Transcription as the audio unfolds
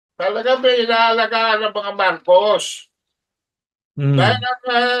Talaga may inaalagaan ng mga Marcos. Dahil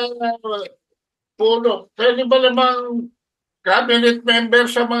ang puno, pwede ba namang cabinet member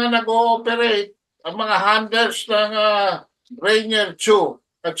sa mga nag-ooperate, ang mga handlers ng Rainier Chu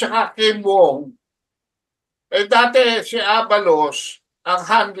at saka Kim Wong. Eh dati si Abalos, ang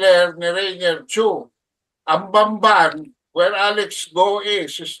handler ni Rainier Chu. Ang Bamban, where Alex Go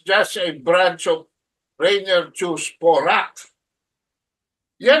is just a branch of Rainier Chu's Porac.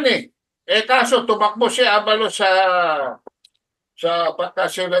 Yan eh. Eh kaso tumakbo si Abalos sa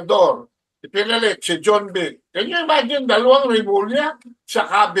pagkasenador. Ipinalit si John B. Can you imagine dalawang Remulla sa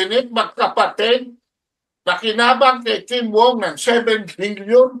cabinet magkapatid na kinabang kay Kim Wong ng 7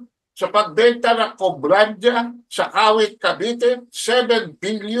 billion sa pagbenta ng Cobranja sa Kawit, Cavite, 7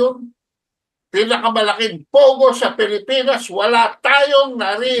 billion. Pinakamalaking pogo sa Pilipinas, wala tayong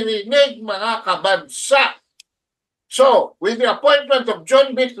naririnig mga kabansa. So, with the appointment of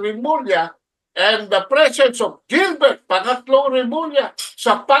John B. Remulla and the presence of Gilbert Pangatlong Remulla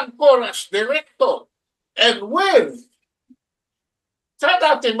sa PAGCOR as director, and with, saan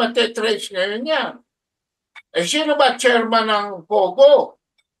natin matetrace ngayon yan? Eh, sino ba chairman ng POGO?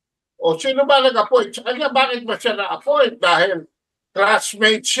 O sino ba nag-appoint? Sa kanya, bakit ba siya na-appoint? Dahil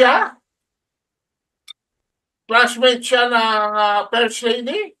classmate siya? Classmate siya ng First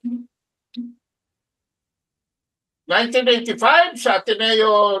Lady? 1985 sa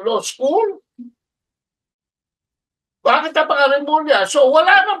Ateneo Law School? Bakit ang mga Remulla? So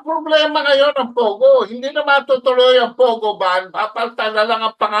wala nang problema ngayon ang POGO. Hindi na matutuloy ang POGO ban. Papaltan na lang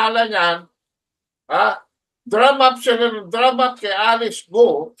ang pangalan niyan. Drum up kay Alice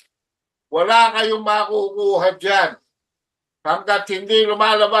Go. Wala kayong makukuha dyan. Hanggat hindi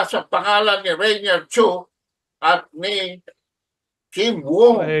lumalabas ang pangalan ni Rainier Chu at ni Kim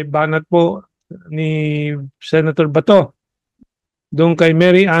Wong. Ay, banat po ni Senator Bato doon kay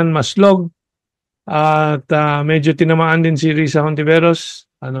Mary Ann Maslog at medyo tinamaan din si Risa Hontiveros.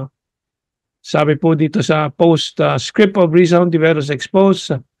 Sabi po dito sa post, script of Risa Hontiveros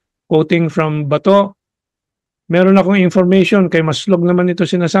exposed, quoting from Bato, meron akong information kay Maslog naman ito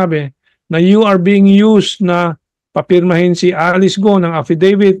sinasabi na you are being used na papirmahin si Alice Go ng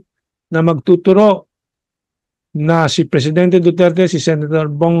affidavit na magtuturo na si Presidente Duterte, si Senator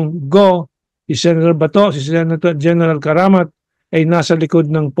Bongo, si Senator Bato, si Senator General Karamat ay nasa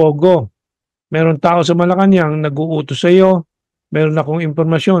likod ng POGO. Meron tao sa Malacanang nag-uutos sa iyo, meron akong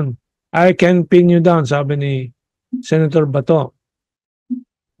impormasyon. I can pin you down, sabi ni Senator Bato.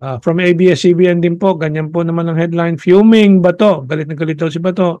 From ABS-CBN din po, ganyan po naman ang headline, fuming Bato, galit na galit daw si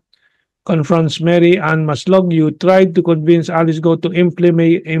Bato, confronts Mary Ann Maslog, you tried to convince Alice Go to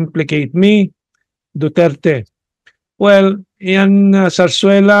implicate me, Duterte. Well, yan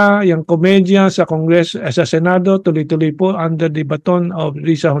sarsuela, yung komedya sa Kongreso, sa Senado, tuloy-tuloy po under the baton of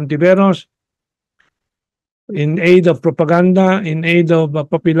Risa Hontiveros, in aid of propaganda, in aid of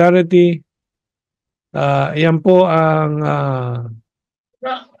popularity. Yan po ang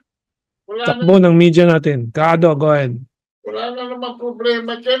takbo ng media natin. Kaado, go ahead. Wala na naman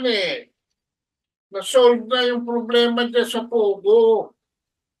problema dyan eh. Na-solve na yung problema dyan sa POGO.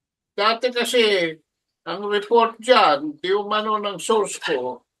 Dati kasi, ang report dyan, di umano ng source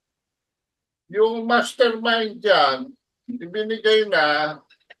ko, yung mastermind dyan, ibinigay na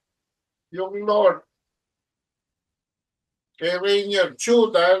yung North kay Rainier Chu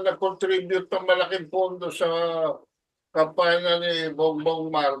dahil na-contribute ng malaking pondo sa kampanya ni Bongbong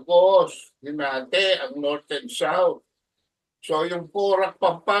Marcos. Hinati ang North and South. So yung Porac,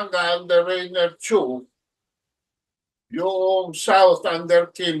 Pampanga under Rainier Chu, yung South under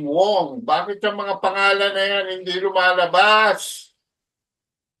Kim Wong. Bakit yung mga pangalan na yan hindi lumalabas?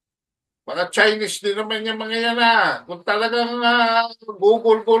 Mga Chinese din naman yung mga yan Kung talagang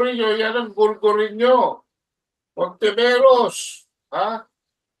gugulgurin nyo, yan ang gulgurin nyo. Ontiveros,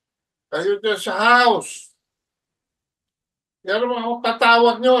 kayo dyan sa house. Yan mga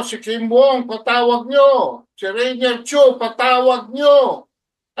patawag nyo, si Kim Wong, patawag nyo. Si Rainier Chu, patawag nyo.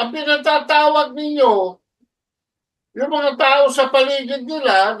 Ang pinatatawag ninyo, yung mga tao sa paligid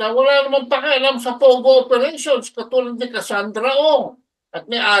nila na wala namang pakialam sa POGO operations, katulad ni Cassandra Ong at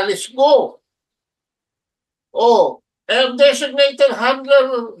ni Alice Go. And designated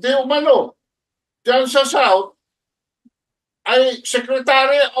handler di umano dyan sa South ay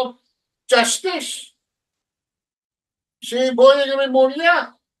Secretary of Justice, si Boying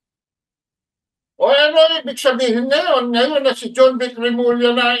Remulla. O ano ibig sabihin ngayon na si John B.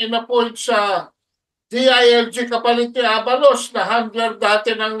 Remulla na in-appoint sa DILG kapalit ni Abalos na handler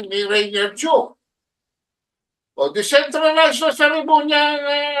dati ng ni Rainier Chu. O decentralized na sa Remulla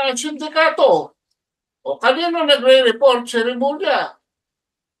sindikato. O kanino nagre-report si Remulla?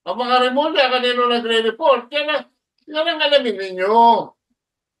 Ang mga Remulla, kanino nagre-report, yan ang alamin ninyo.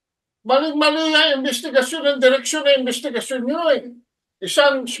 Maling-mali ang investigasyon ng direksyon ng investigasyon nyo eh.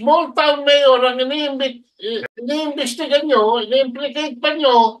 Isang small town mayor ang iniimbestigan nyo, ini-implicate pa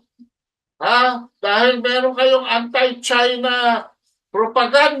nyo, dahil meron kayong anti-China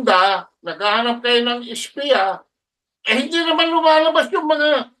propaganda, naghahanap kayo ng espiya, hindi naman lumalabas yung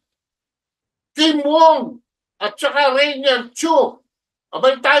mga Kim Wong at saka Rainier Chu.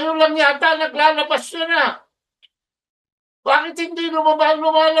 Abay tayo lang yata naglalabas na. Bakit hindi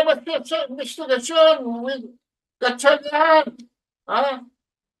lumalabas yun sa investigasyon? Katsagaan.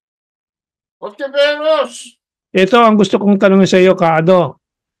 Ortiveros. Ito ang gusto kong tanongin sa iyo, Kaado.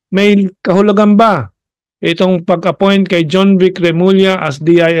 May kahulugan ba itong pag-appoint kay John Vic Remulla as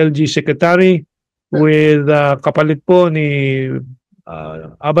DILG Secretary with kapalit po ni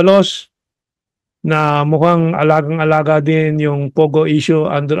Abalos na mukhang alagang-alaga din yung POGO issue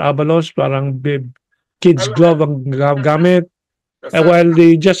under Abalos, parang kids glove ang gamit. While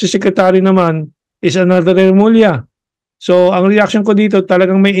the Justice Secretary naman is another Remulla. So, ang reaction ko dito,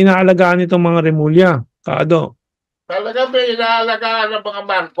 talagang may inaalagaan itong mga Remulla, Kaado. Talagang may inaalagaan ng mga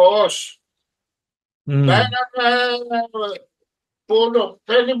Marcos. Dahil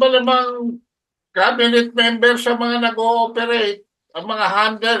pwede ba namang cabinet member sa mga nag-ooperate, ang mga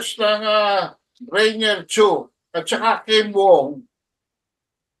handlers ng Rainier Chu at saka Kim Wong.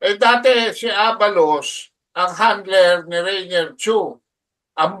 Dati si Abalos, ang handler ni Rainier Chu.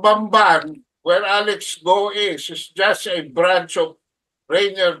 Ang Bamban, where Alex Go is just a branch of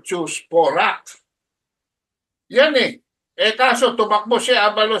Rainier Chu's Porak. Yan eh. Kaso tumakbo si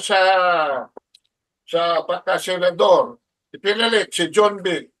Abalos sa pagka-senador. Ipinalit si John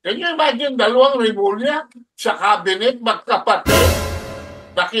Vic. Can you imagine dalawang Remulla sa cabinet magkapatid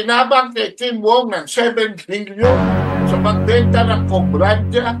na kinabang kay Kim Wong ng 7 billion sa magbenta ng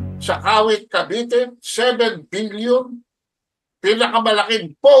Cobranja sa Kawit, Cavite, 7 billion.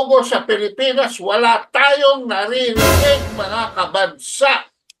 Pinakamalaking pogo sa Pilipinas, wala tayong naririnig mga kabansa.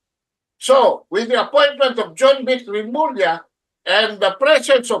 So, with the appointment of John Vic Remulla and the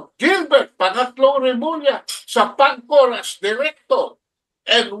presence of Gilbert Pangatlong Remulla sa PAGCOR as director,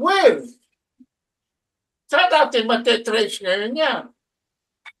 and with, saan natin matetrace ngayon yan?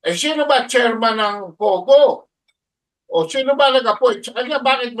 Sino ba chairman ng POGO? O sino ba nag-appoint? Sa kanya,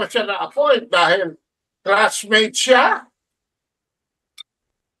 bakit ba siya na-appoint? Dahil classmate siya?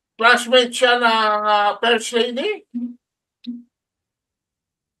 Classmate siya ng First Lady?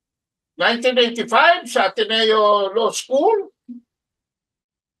 1985 sa Ateneo Law School?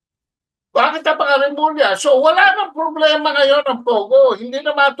 Bakit ang mga Remulla? So wala nang problema ngayon ang POGO. Hindi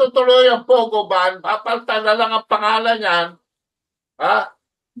na matutuloy ang POGO ban. Papaltan na lang ang pangalan niyan.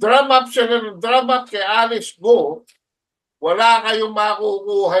 Drum up kay Alice Go. Wala kayong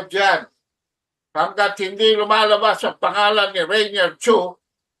makukuha dyan. Hanggat hindi lumalabas ang pangalan ni Rainier Chu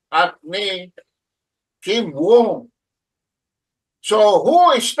at ni Kim Wong. So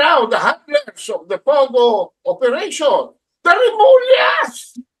who is now the handlers of the POGO operation? The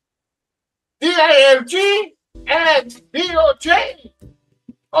Remullas! DILG and DOJ.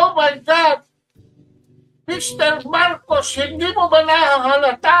 Oh my God! Mr. Marcos, hindi mo ba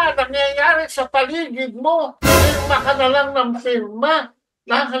nahahalata nangyayari sa paligid mo? Firma ka na lang ng firma.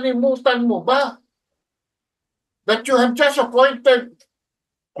 Nakalimutan mo ba that you have just appointed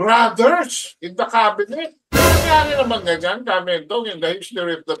brothers in the cabinet? Nangyari naman ganyan, Kamentong, in the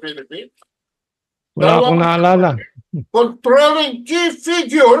history of the Philippines. Wala akong naalala. Controlling key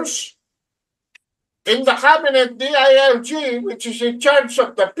figures in the cabinet, DILG, which is in charge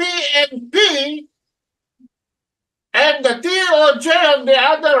of the PNP, and the DOJ, on the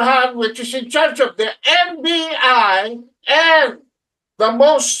other hand, which is in charge of the NBI, and the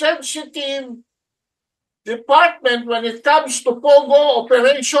most sensitive department when it comes to POGO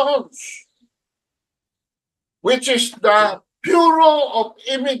operations, which is the Bureau of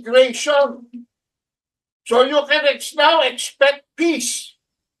Immigration. So you can now expect peace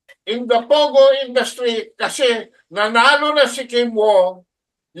in the POGO industry kasi nanalo na si Kim Wong,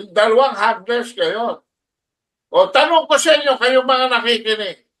 yung dalawang handlers ngayon. O tanong ko sa inyo, kayong mga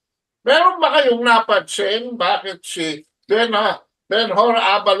nakikinig, meron ba kayong napansin bakit si Benhor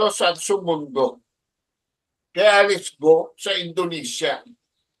Abalos at sumundo kay Alice Go sa Indonesia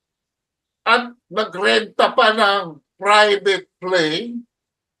at nagrenta pa ng private plane?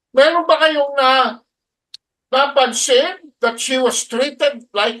 Meron ba kayong napansin that she was treated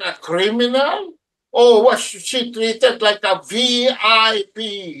like a criminal? Or was she treated like a VIP?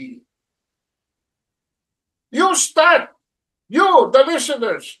 You start, the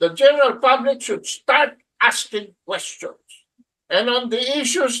listeners, the general public should start asking questions. And on the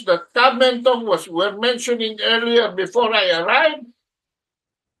issues that Kamentong were mentioning earlier before I arrived,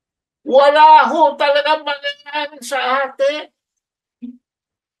 wala ho talaga mangyayari sa atin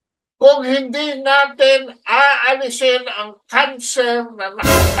kung hindi natin aalisin ang cancer na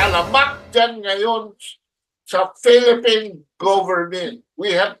nakatalamak dyan ngayon sa Philippine government.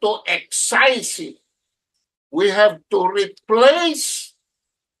 We have to excise it. We have to replace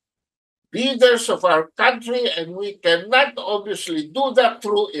leaders of our country, and we cannot obviously do that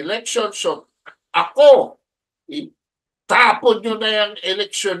through elections. So ako, itapon nyo na yung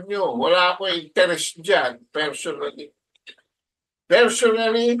election nyo. Wala akong interest dyan, personally.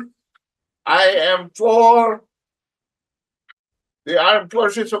 Personally, I am for the armed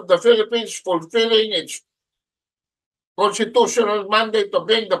forces of the Philippines fulfilling its constitutional mandate of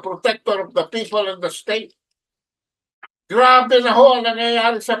being the protector of the people and the state. Grabe na ho ang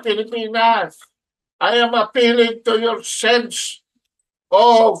nangyayari sa Pilipinas. I am appealing to your sense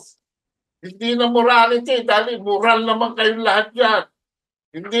of hindi na morality, dahil moral naman kayong lahat yan.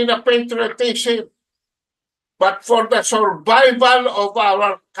 Hindi na patriotism, but for the survival of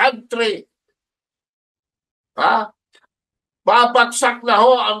our country. Babagsak na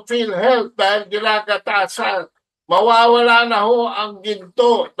ho ang PhilHealth dahil ginagatasan. Mawawala na ho ang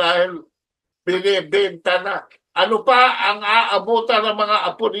ginto dahil binibenta na. Ano pa ang aabutan ng mga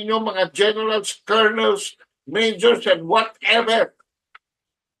apo ninyo, mga generals, colonels, majors, and whatever?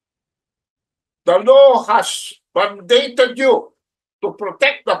 The law has mandated you to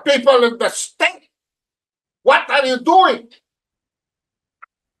protect the people in the state. What are you doing?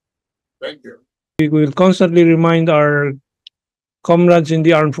 Thank you. We will constantly remind our comrades in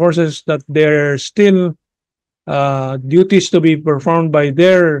the armed forces that there are still duties to be performed by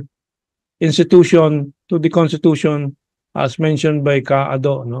their institution to the Constitution, as mentioned by Ka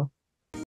Ado, no?